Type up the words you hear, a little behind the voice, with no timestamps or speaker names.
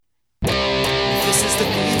the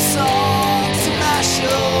theme song to my show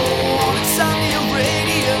on Insomnia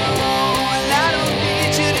Radio. And I don't need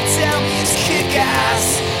you to tell me it's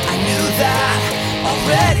kick-ass. I knew that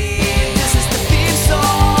already. This is the theme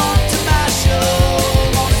song to my show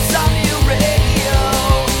on Insomnia Radio.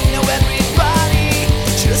 Now everybody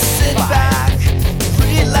just sit back,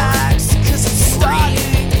 relax, cause it's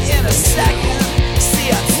starting in a second. See,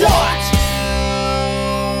 I told you.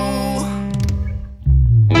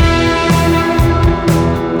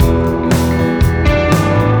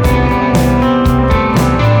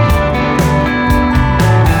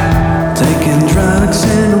 Taking drugs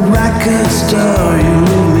in a record store, you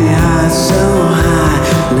move me high, so high,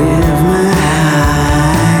 live me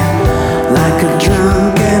high. Like a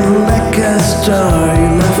drunk in a liquor store, you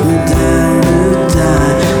left me there to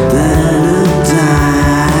die, there to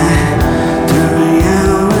die. Turn me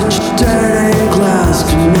out with your dirty clothes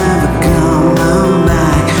to never come on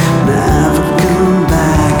back, never come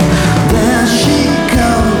back. There she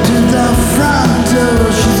comes to the front door,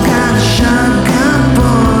 she's got a shotgun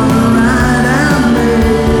pointing right at me.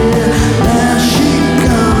 There she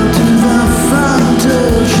comes to the front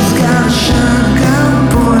door, she's got a shotgun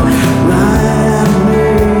pointing right at me.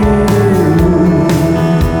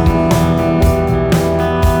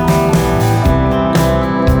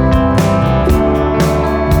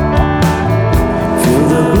 Feel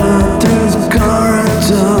the blood through the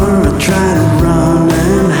corridor. I try to run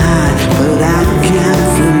and hide, but I can't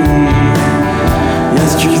flee.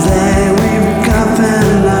 Yesterday we were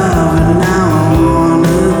coughing love, and now I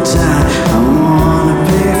wanna die. I wanna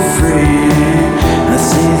be free. I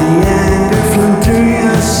see the anger flow through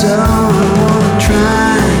your soul. I wanna try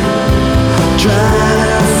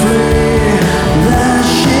to free. There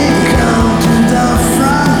she comes to the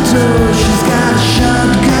front door. She's got a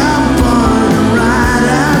shotgun pointing right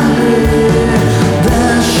at me.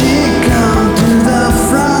 There she comes to the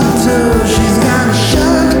front door. She's got a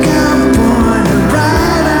shotgun pointing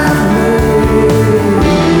right at me.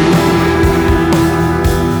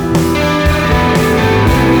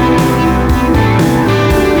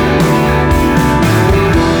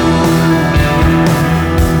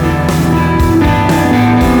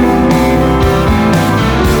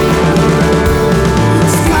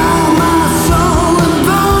 Scar my soul and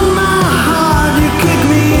bone my heart. You kick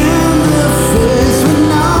me in the face with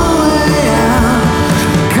no way out.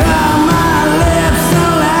 Cut my lips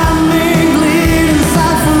and let me bleed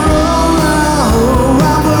inside for all the whole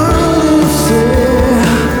wide world to see.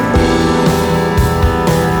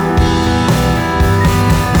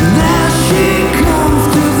 There she comes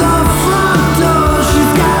to the front door.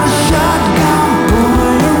 She's got a shotgun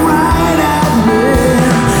pointing right at me.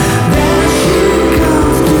 There she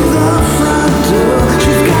comes to the front door.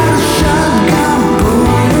 She's got a shotgun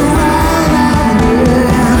pointing right at me.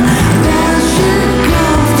 There she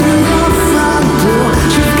comes to the front door.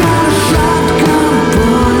 She's got a shotgun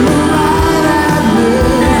pointing right at me.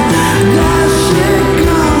 There she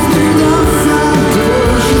comes to the front door.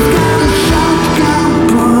 She's got a shotgun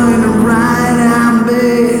pointing right at me.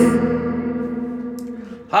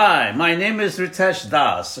 Hi, my name is Ritesh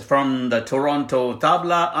Das from the Toronto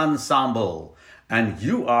Tabla Ensemble, and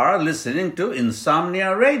you are listening to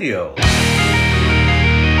Insomnia Radio.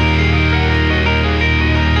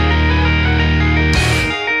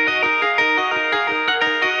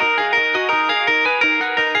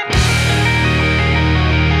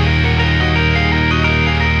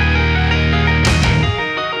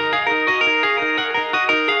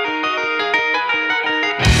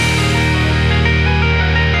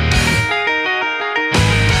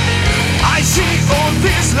 I see all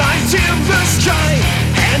these lights in the sky,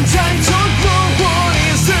 and I don't know what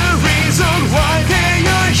is the reason why they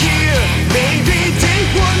are here. Maybe they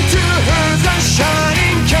want to hurt the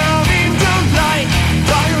shining, coming down like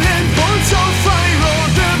violent bolts of fire. All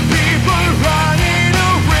the people running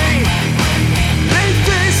away, their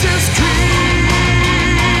faces scream.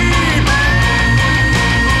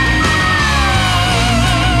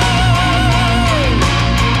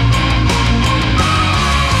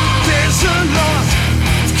 There's a lot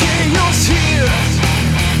of chaos here,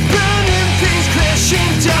 burning things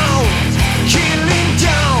crashing down, killing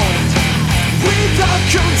down without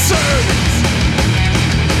concern.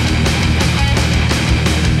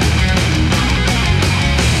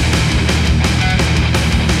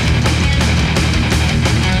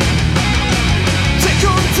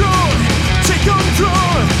 Take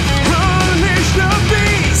control, unleash the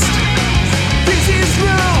beast. This is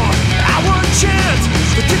now our chance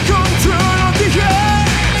to take control of the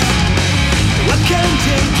earth. What can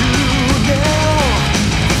they do now?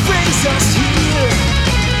 Face us here.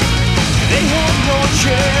 They have no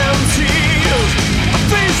chance here.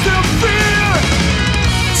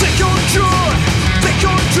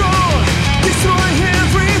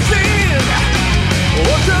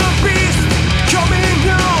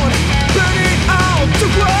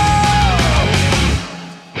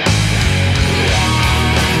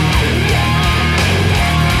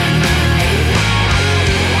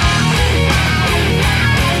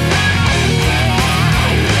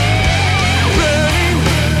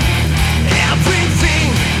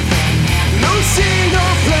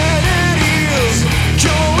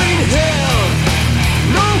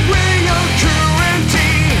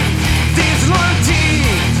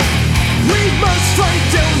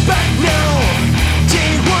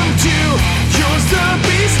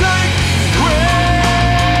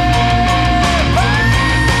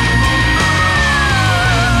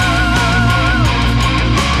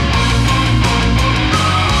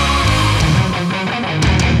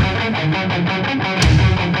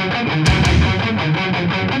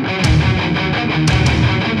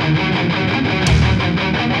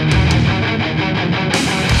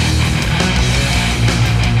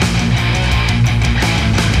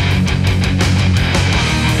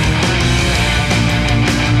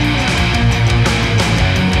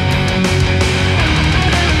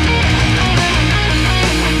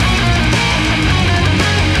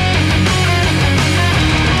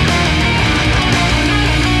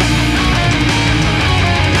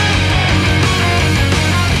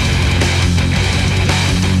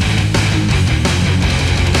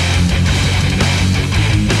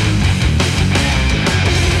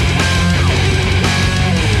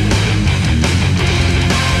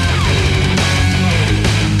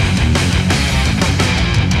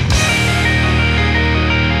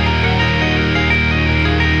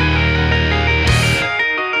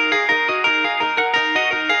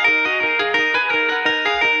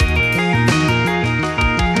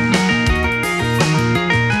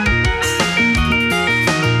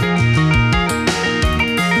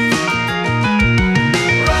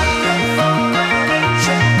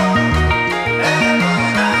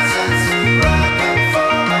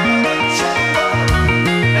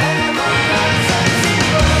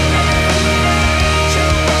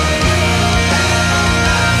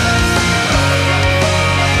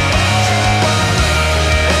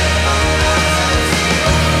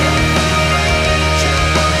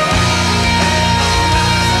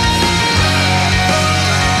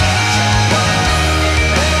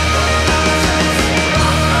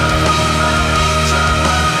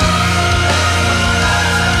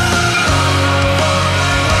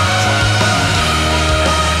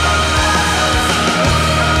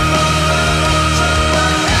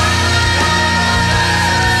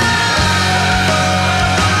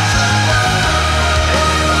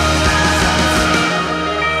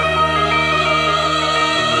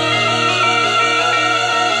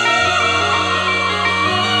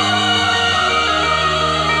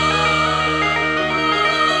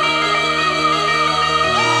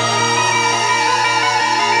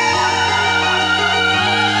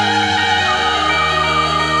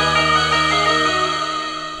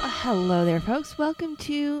 folks. Welcome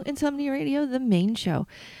to Insomnia Radio, the main show.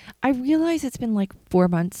 I realize it's been like 4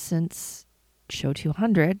 months since show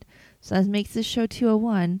 200, so that makes this show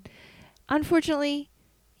 201. Unfortunately,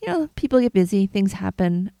 people get busy, things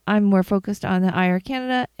happen. I'm more focused on the IR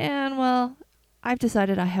Canada, and well, I've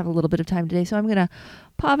decided I have a little bit of time today, so I'm going to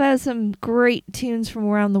pop out some great tunes from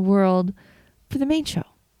around the world for the main show,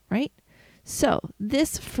 right? So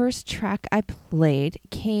this first track I played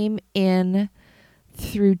came in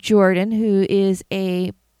through Jordan, who is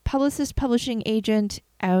a publicist publishing agent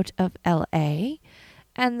out of LA.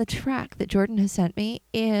 And the track that Jordan has sent me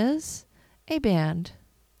is a band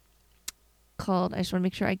called, I just want to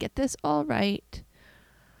make sure I get this all right,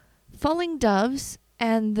 Falling Doves,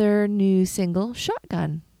 and their new single,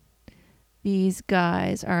 Shotgun. These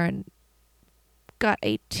guys got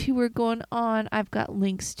a tour going on. I've got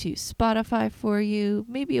links to Spotify for you,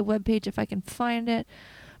 maybe a webpage if I can find it.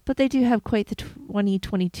 But they do have quite the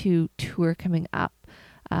 2022 tour coming up.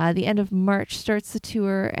 The end of March starts the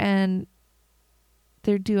tour, and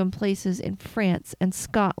they're doing places in France and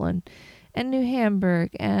Scotland and New Hamburg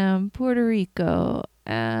and Puerto Rico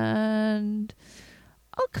and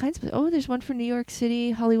all kinds of... Oh, there's one for New York City,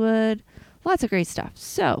 Hollywood. Lots of great stuff.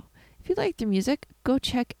 So if you like their music, go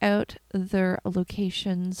check out their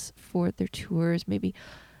locations for their tours. Maybe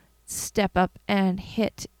step up and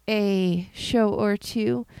hit a show or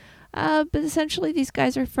two. But essentially, these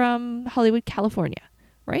guys are from Hollywood, California,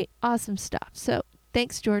 right? Awesome stuff. So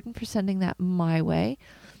thanks, Jordan, for sending that my way.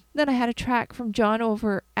 Then I had a track from John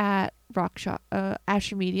over at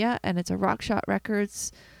Asher Media, and it's a Rockshot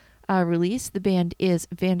Records release. The band is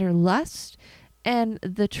Vanderlust, and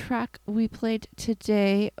the track we played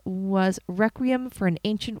today was Requiem for an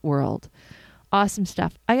Ancient World. Awesome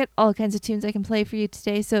stuff. I got all kinds of tunes I can play for you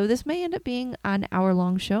today, so this may end up being an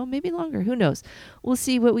hour-long show, maybe longer. Who knows? We'll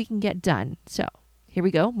see what we can get done. So here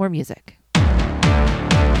we go. More music.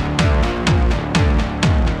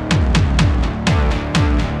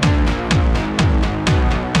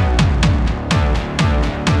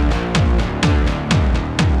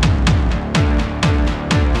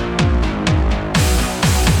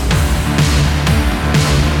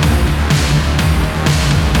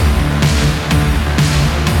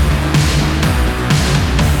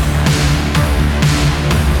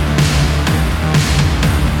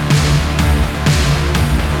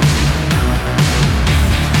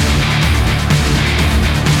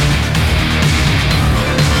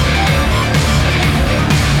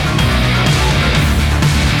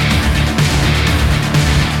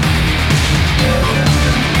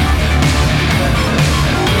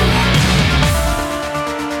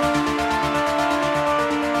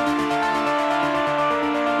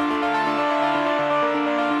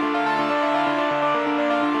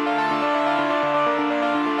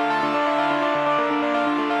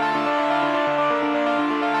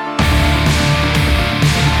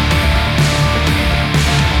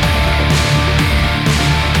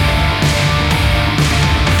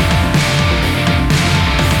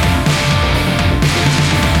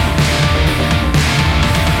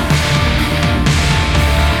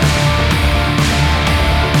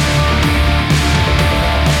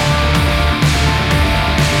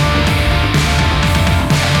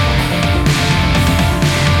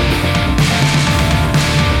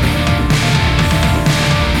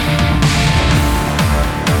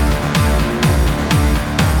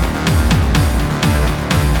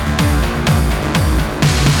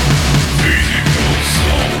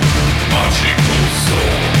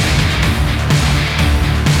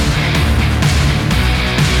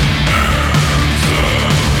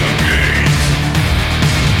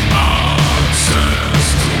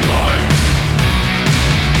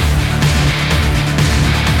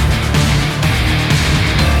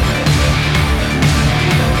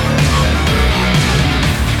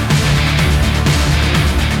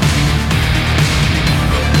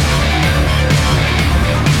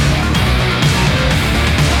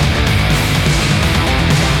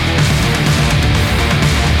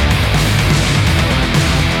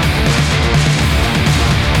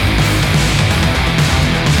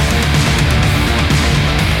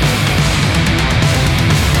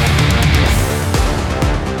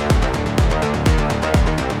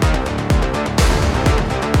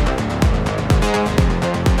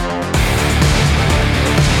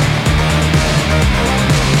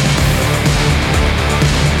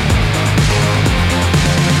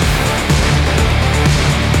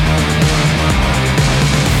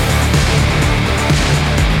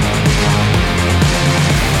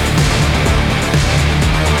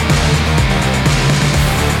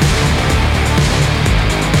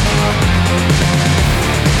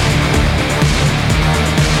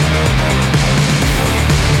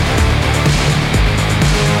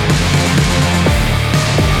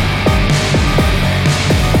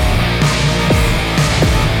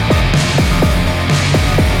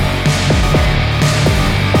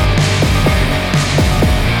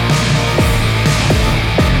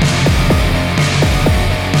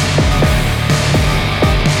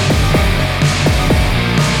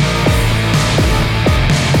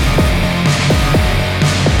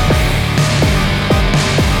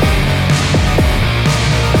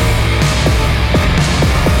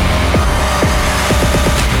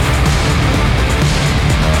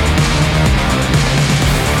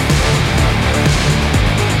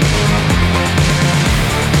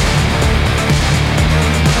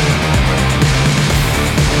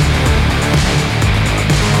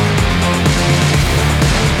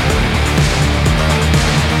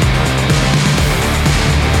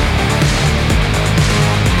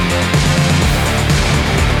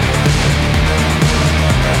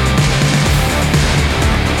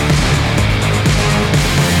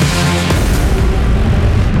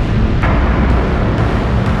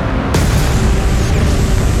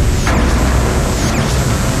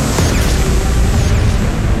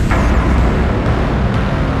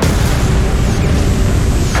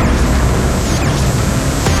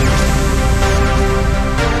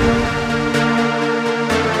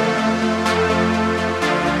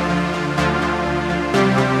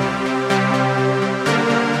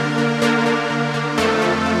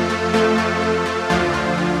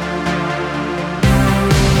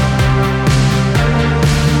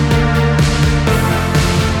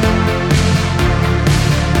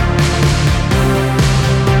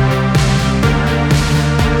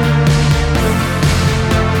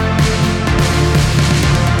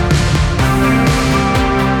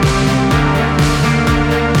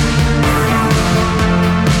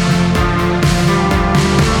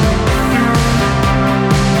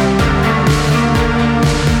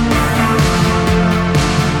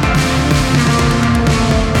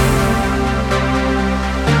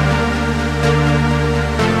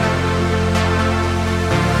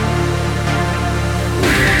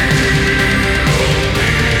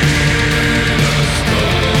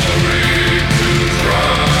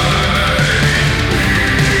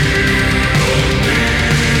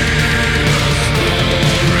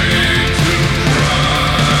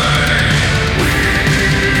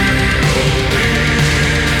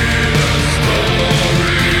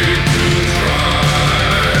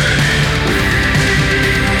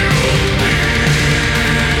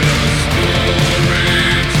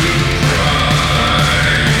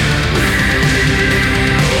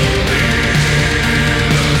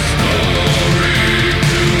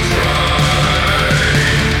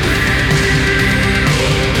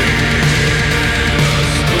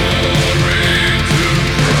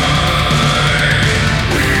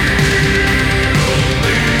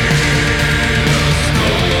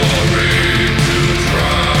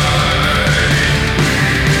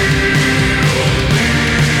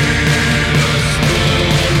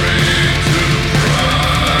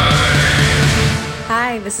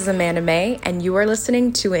 this is Amanda May, and you are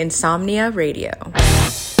listening to Insomnia Radio.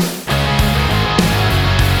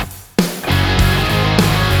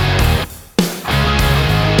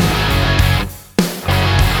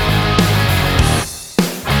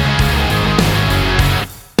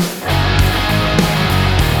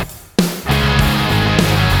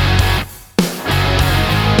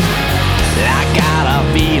 I got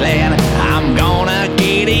a feeling I'm gonna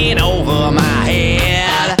get it over my head.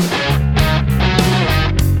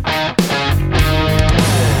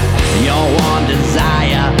 Your one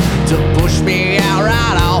desire to push me out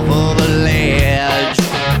right off of the ledge.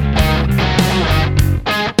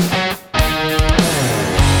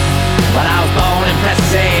 But I was born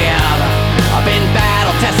impressive, I've been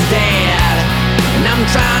battle tested, and I'm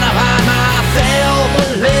trying to find myself a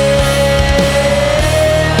leg.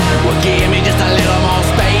 Well, give me just a little more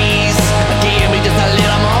space, give me just a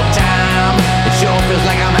little more time. It sure feels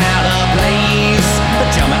like I'm out of place, but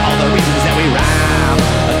tell me all the reasons that we rhyme.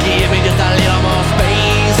 Give me just a little more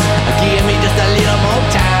space, give me just a little more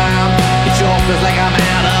time. It sure feels like I'm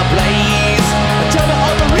out of place, but tell me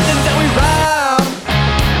all the reasons that we rhyme.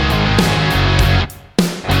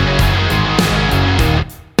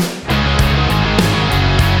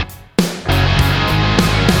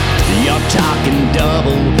 You're talking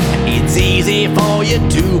double, it's easy for you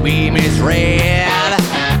to be misread.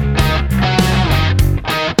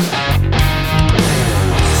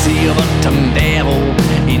 Silver-tongued devil,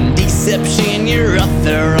 in deception you're a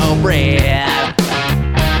thoroughbred.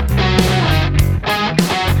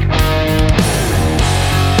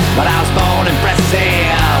 But I was born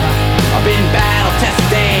impressive, I've been battle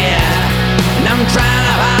tested, and I'm trying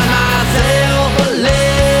to find myself a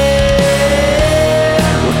leg.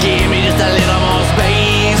 Well, give me just a little more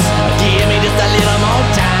space, give me just a little more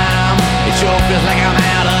time. It sure feels like I'm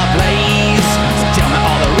out of place, so tell me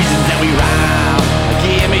all the reasons that we rhyme.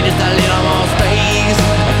 Give me just a little more space,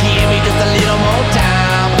 give me just a little more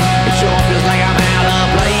time. It sure feels like I'm out of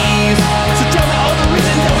place, so tell me all the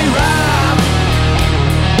reasons that we rhyme.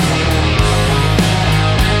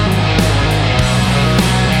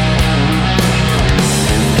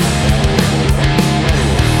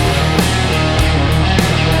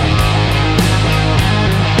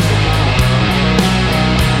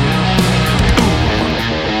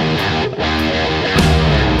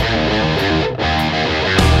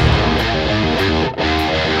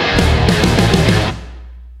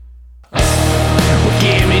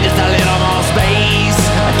 Give me just a little more space,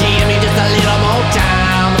 give me just a little more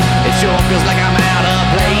time. It sure feels like I'm out of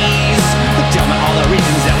place, but tell me all the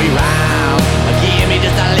reasons that we rhyme. Give me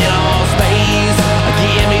just a little more space,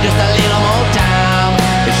 give me just a little more time.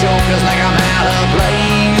 It sure feels like I'm out of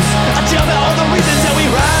place, tell me all the reasons that we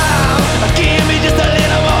rhyme. Give me just a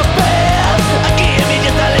little more space, give me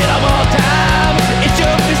just a little more time. It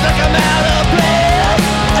sure feels like I'm out of place,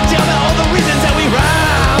 tell me all the reasons that we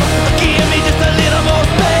rhyme. Give me just a little more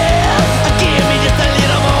space, give me just a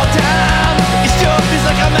little more time. It sure feels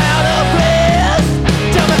like I'm out of place,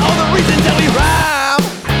 tell me all the reasons that we rhyme.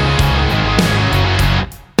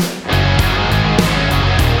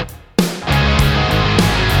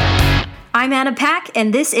 I'm Anna Pack,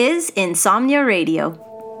 and this is Insomnia Radio.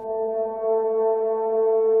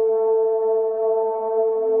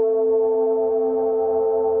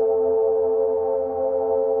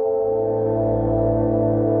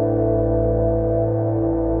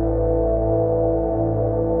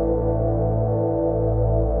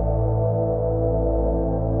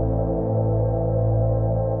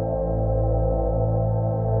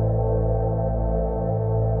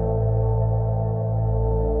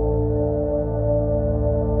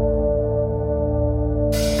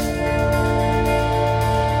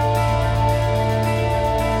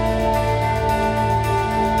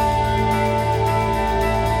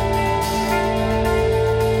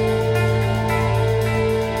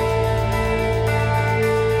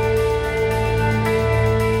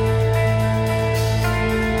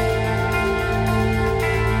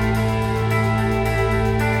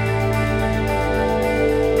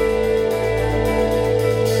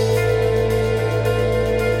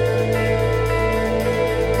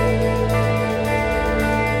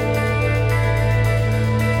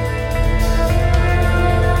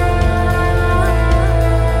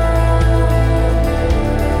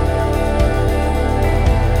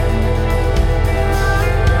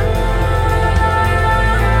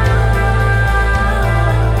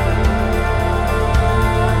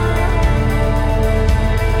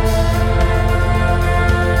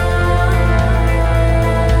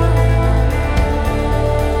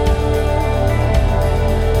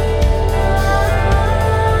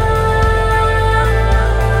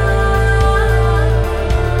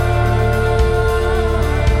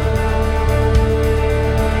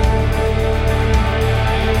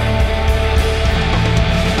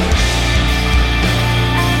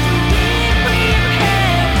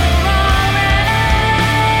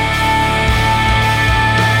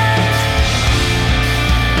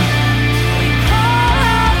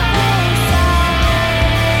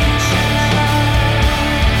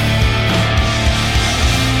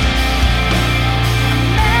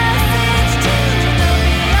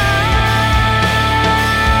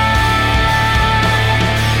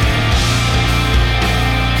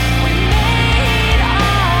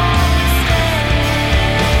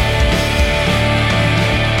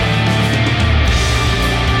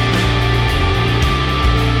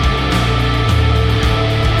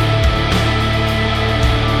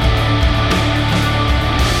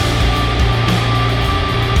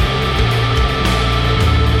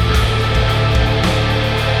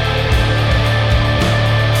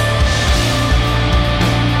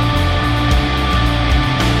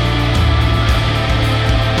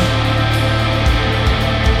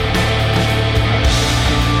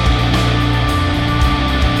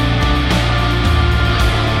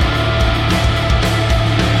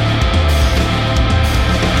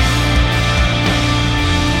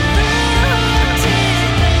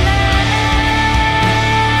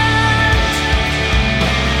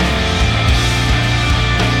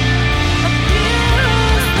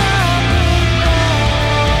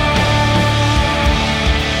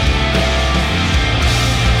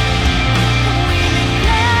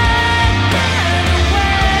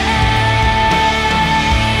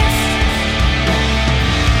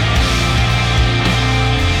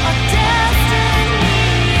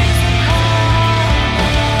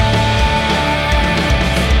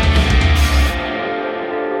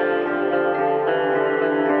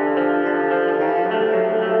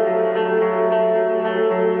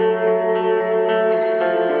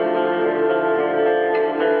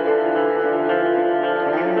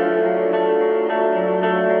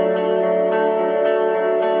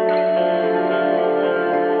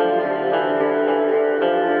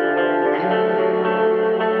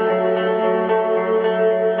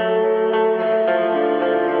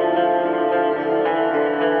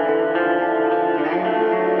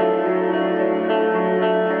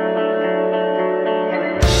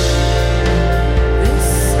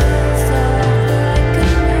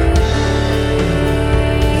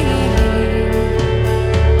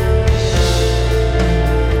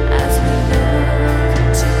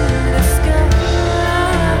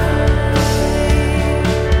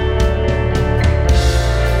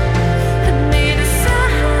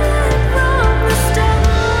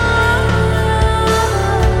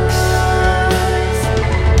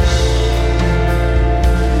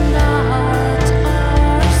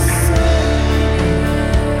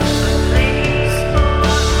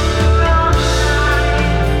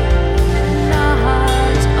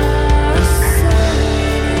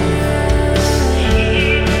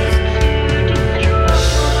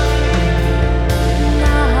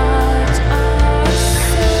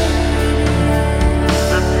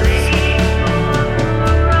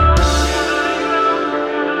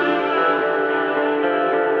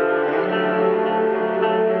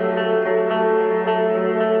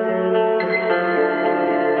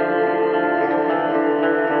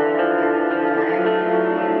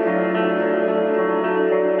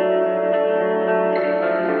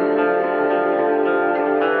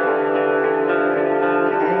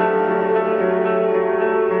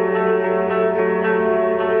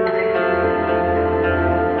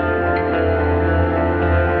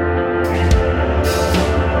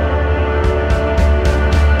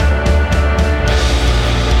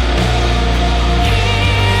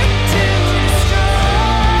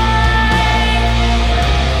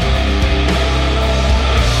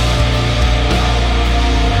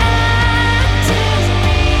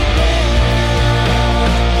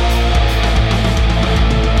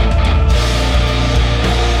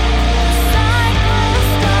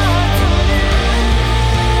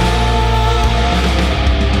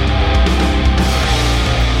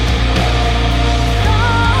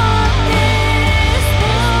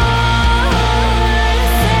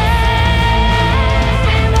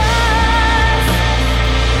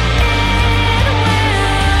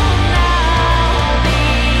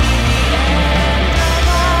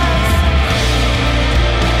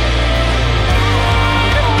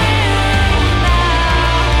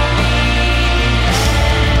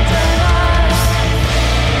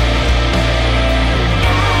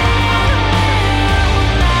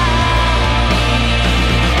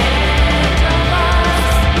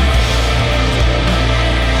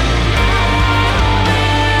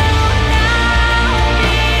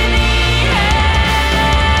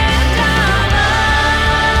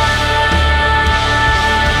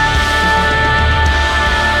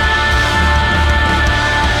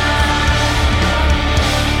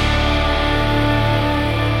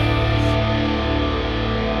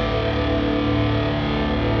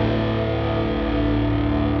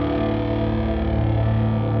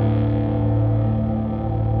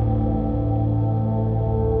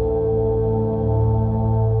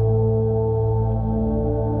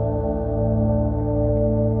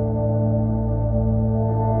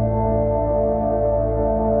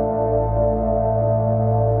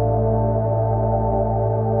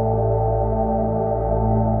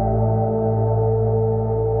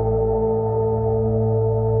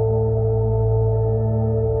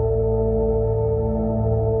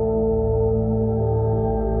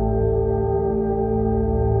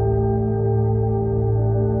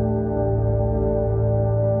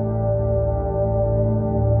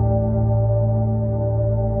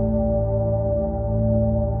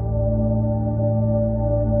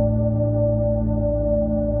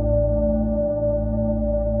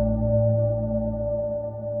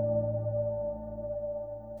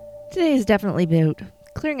 Today is definitely about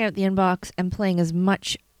clearing out the inbox and playing as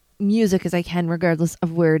much music as I can, regardless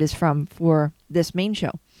of where it is from, for this main show.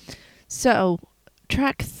 So,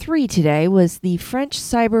 track 3 today was the French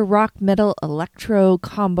cyber rock metal electro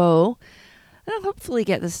combo. I'll hopefully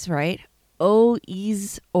get this right.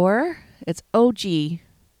 Ogezor. It's Ogezor.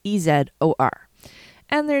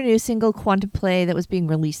 And their new single, Quantum Play, that was being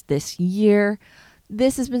released this year.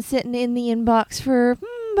 This has been sitting in the inbox for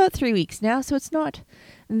about 3 weeks now, so it's not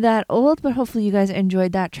that old, but hopefully you guys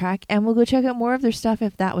enjoyed that track, and we'll go check out more of their stuff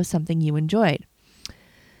if that was something you enjoyed.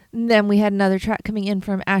 Then we had another track coming in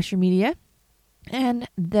from Asher Media, and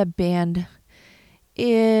the band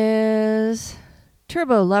is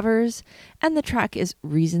Turbo Lovers, and the track is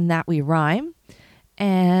Reason That We Rhyme,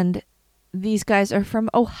 and these guys are from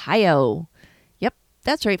Ohio. Yep,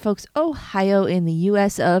 that's right, folks, Ohio in the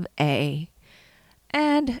US of A.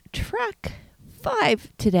 And track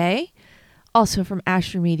 5 today, also from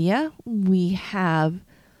Asher Media, we have,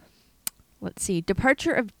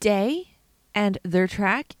 Departure of Day and their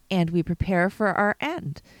track, And We Prepare for Our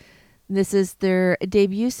End. This is their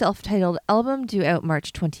debut self-titled album, due out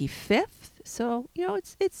March 25th. So,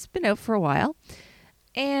 it's been out for a while.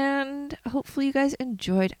 And hopefully you guys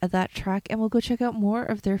enjoyed that track, and we'll go check out more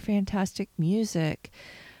of their fantastic music.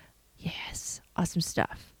 Yes, awesome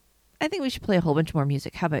stuff. I think we should play a whole bunch more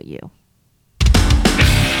music. How about you?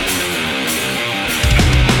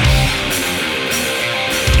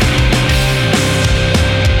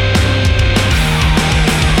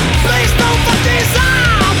 Please don't fuck this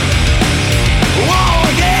up. Whoa,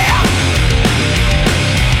 yeah.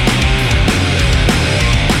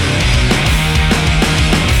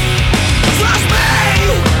 Trust me,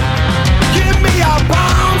 give me a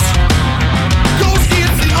bounce, 'cause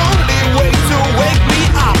it's the only way to wake me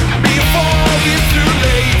up before it's too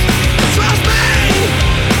late.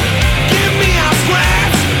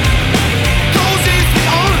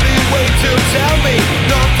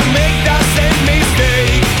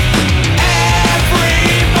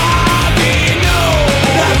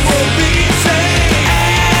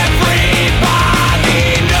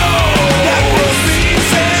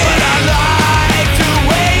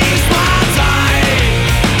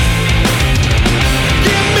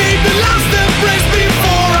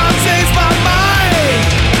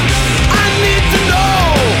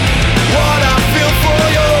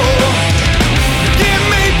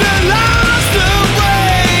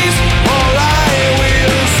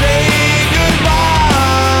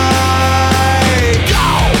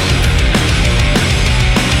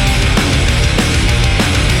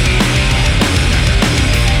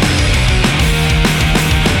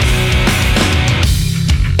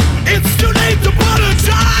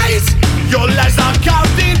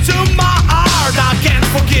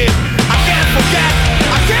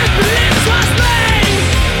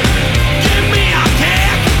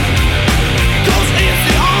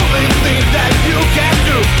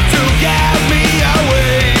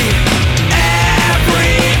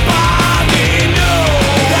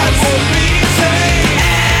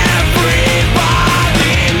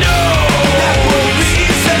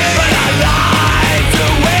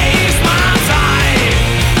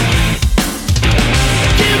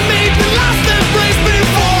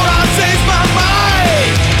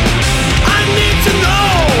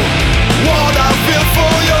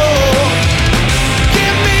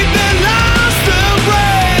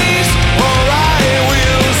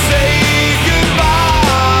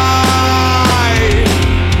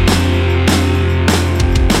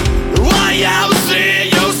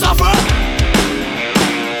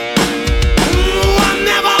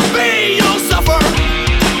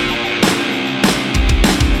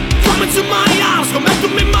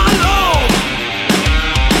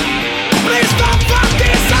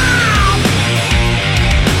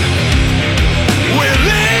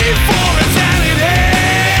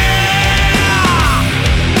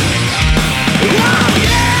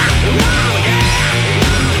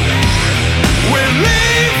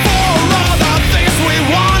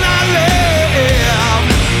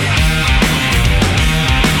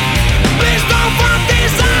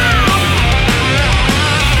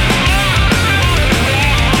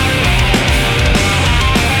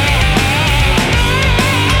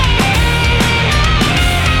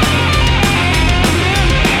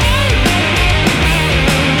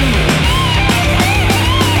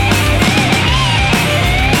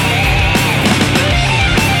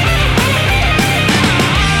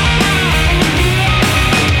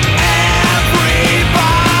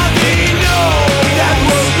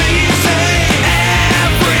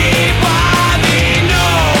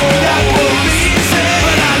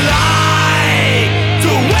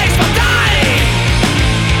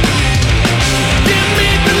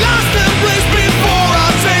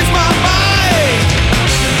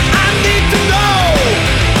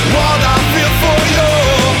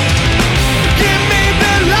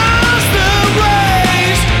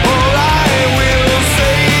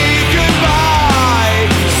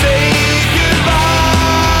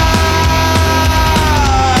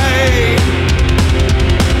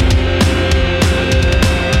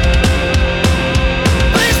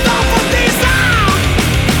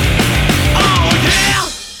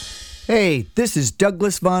 Hey, this is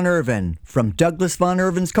Douglas Von Irvin from Douglas Von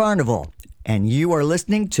Irvin's Carnival, and you are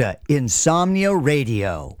listening to Insomnia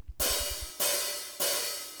Radio.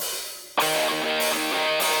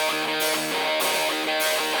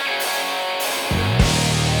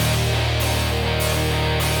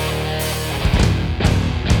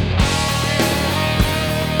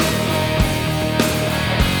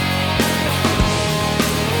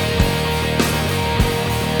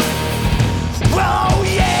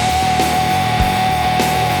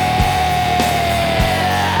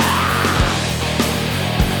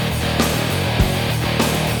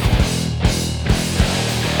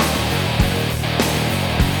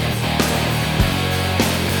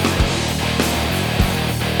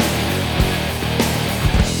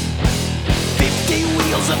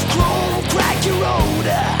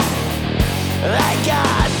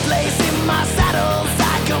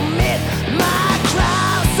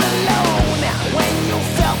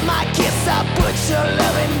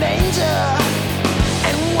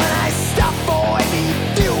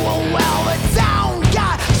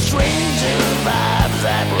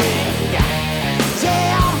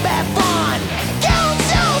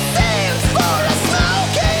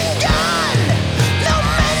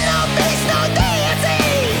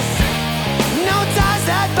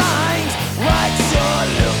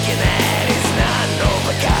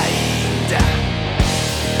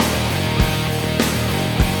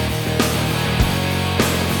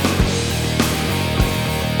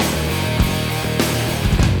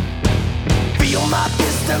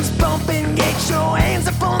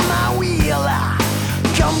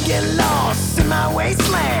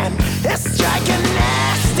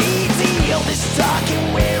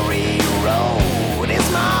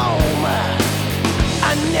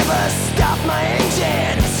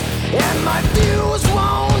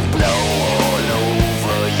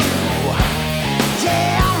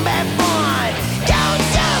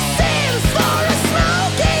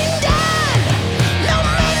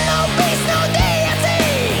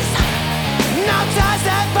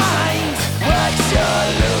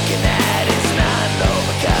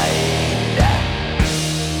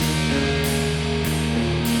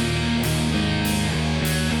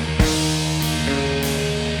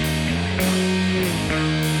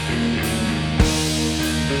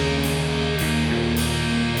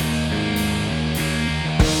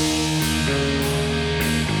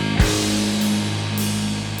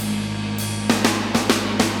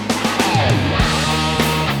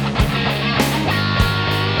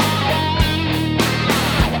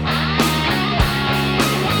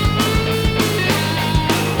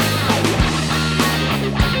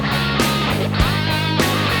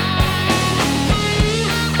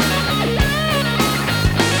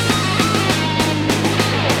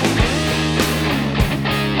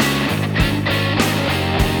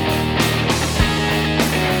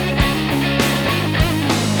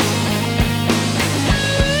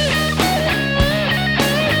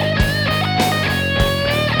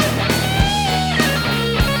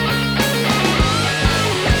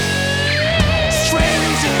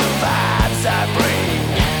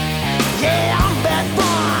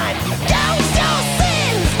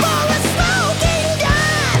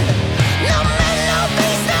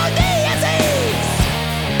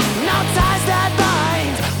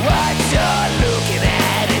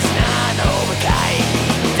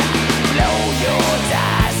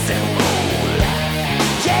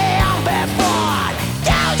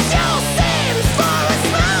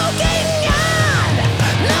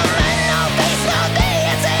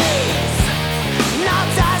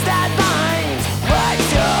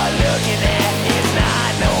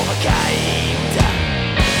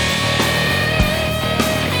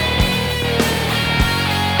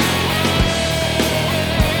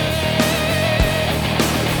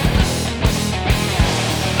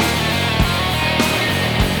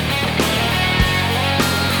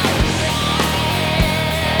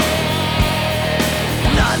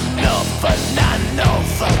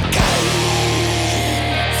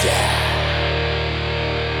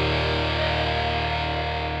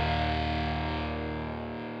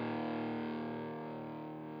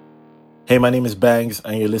 Hey, my name is Bangs,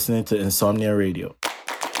 and you're listening to Insomnia Radio.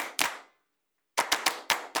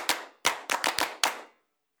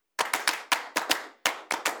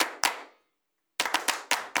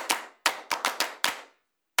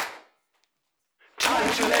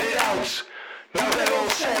 Time to let it out. Now that all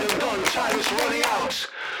said and done, time is running out.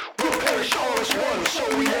 We'll perish all as one,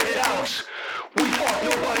 so we let it out. We thought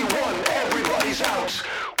nobody won, everybody's out.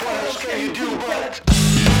 What else can you do but...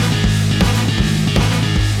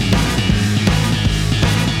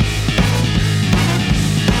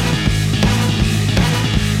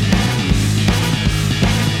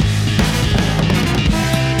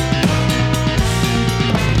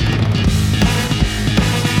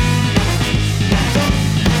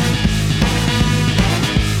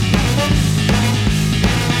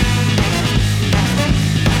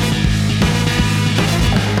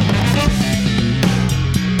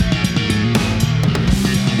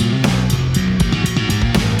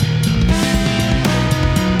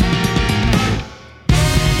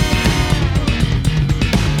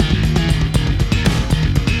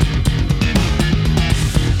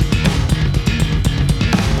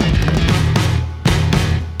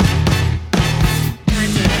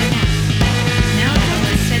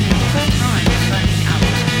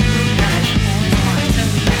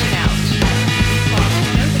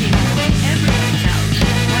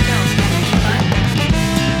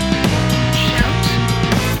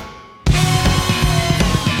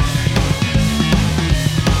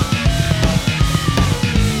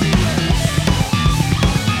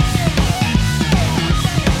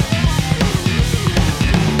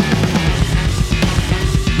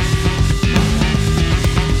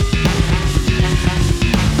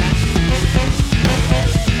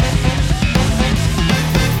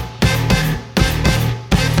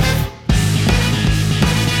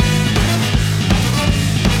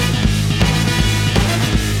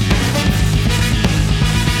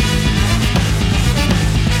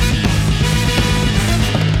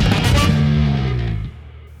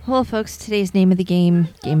 Well, folks, today's name of the game,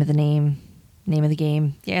 name of the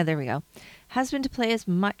game, yeah, there we go, has been to play as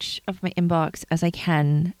much of my inbox as I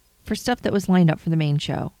can for stuff that was lined up for the main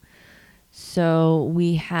show. So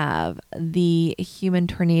we have The Human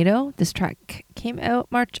Tornado. This track came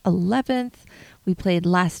out March 11th. We played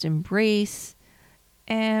Last Embrace,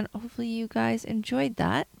 and hopefully you guys enjoyed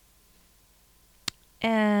that.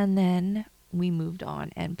 And then we moved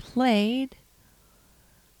on and played...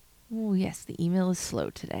 Oh, yes, the email is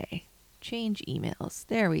slow today. Change emails.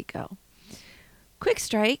 There we go. Quick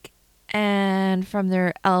Strike. And from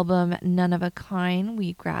their album None of a Kind,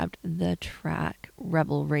 we grabbed the track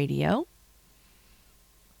Rebel Radio.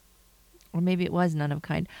 Or maybe it was None of a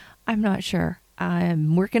Kind. I'm not sure.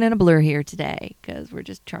 I'm working in a blur here today because we're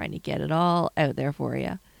just trying to get it all out there for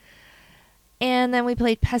you. And then we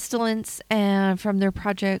played Pestilence and from their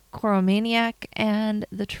project Coromaniac, and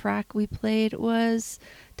the track we played was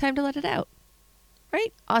Time to Let It Out.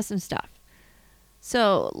 Right? Awesome stuff.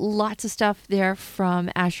 So lots of stuff there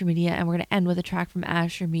from Asher Media, and we're going to end with a track from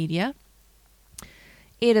Asher Media.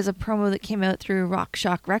 It is a promo that came out through Rock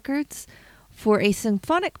Shock Records for a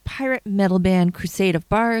symphonic pirate metal band Crusade of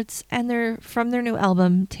Bards, and they're from their new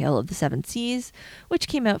album Tale of the Seven Seas, which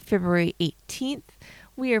came out February 18th.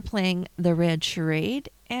 We are playing The Red Charade,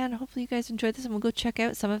 and hopefully you guys enjoyed this, and we'll go check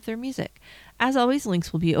out some of their music. As always,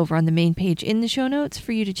 links will be over on the main page in the show notes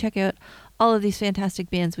for you to check out all of these fantastic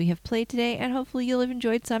bands we have played today, and hopefully you'll have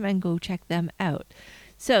enjoyed some and go check them out.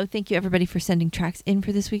 So thank you everybody for sending tracks in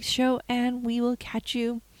for this week's show, and we will catch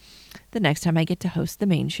you the next time I get to host the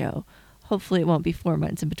main show. Hopefully it won't be 4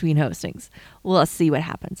 months in between hostings. We'll see what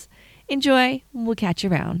happens. Enjoy. We'll catch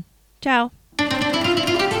you around. Ciao.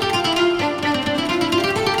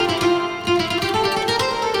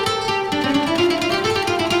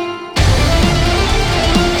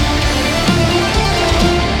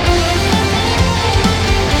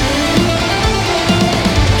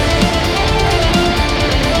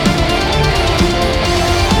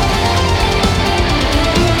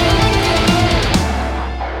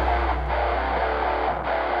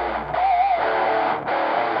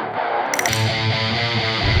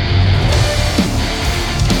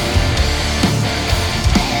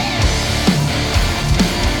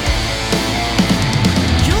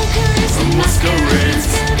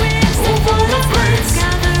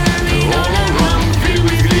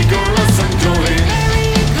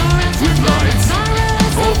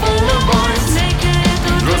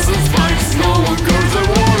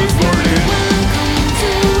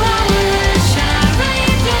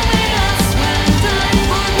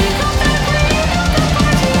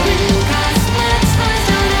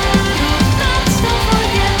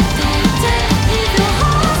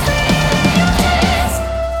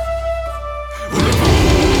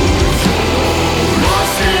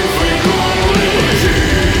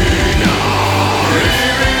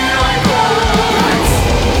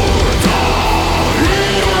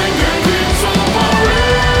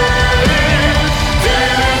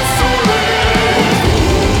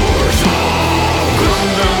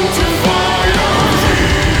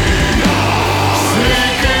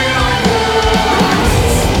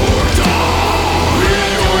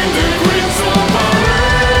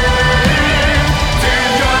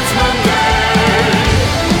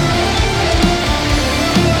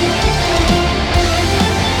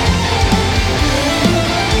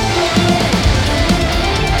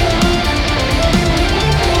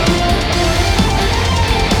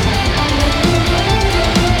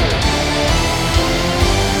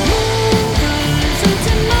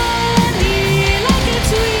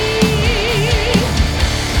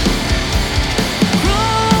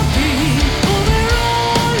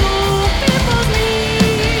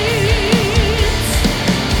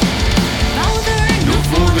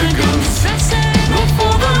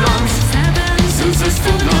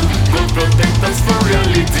 Protect us from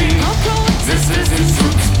reality.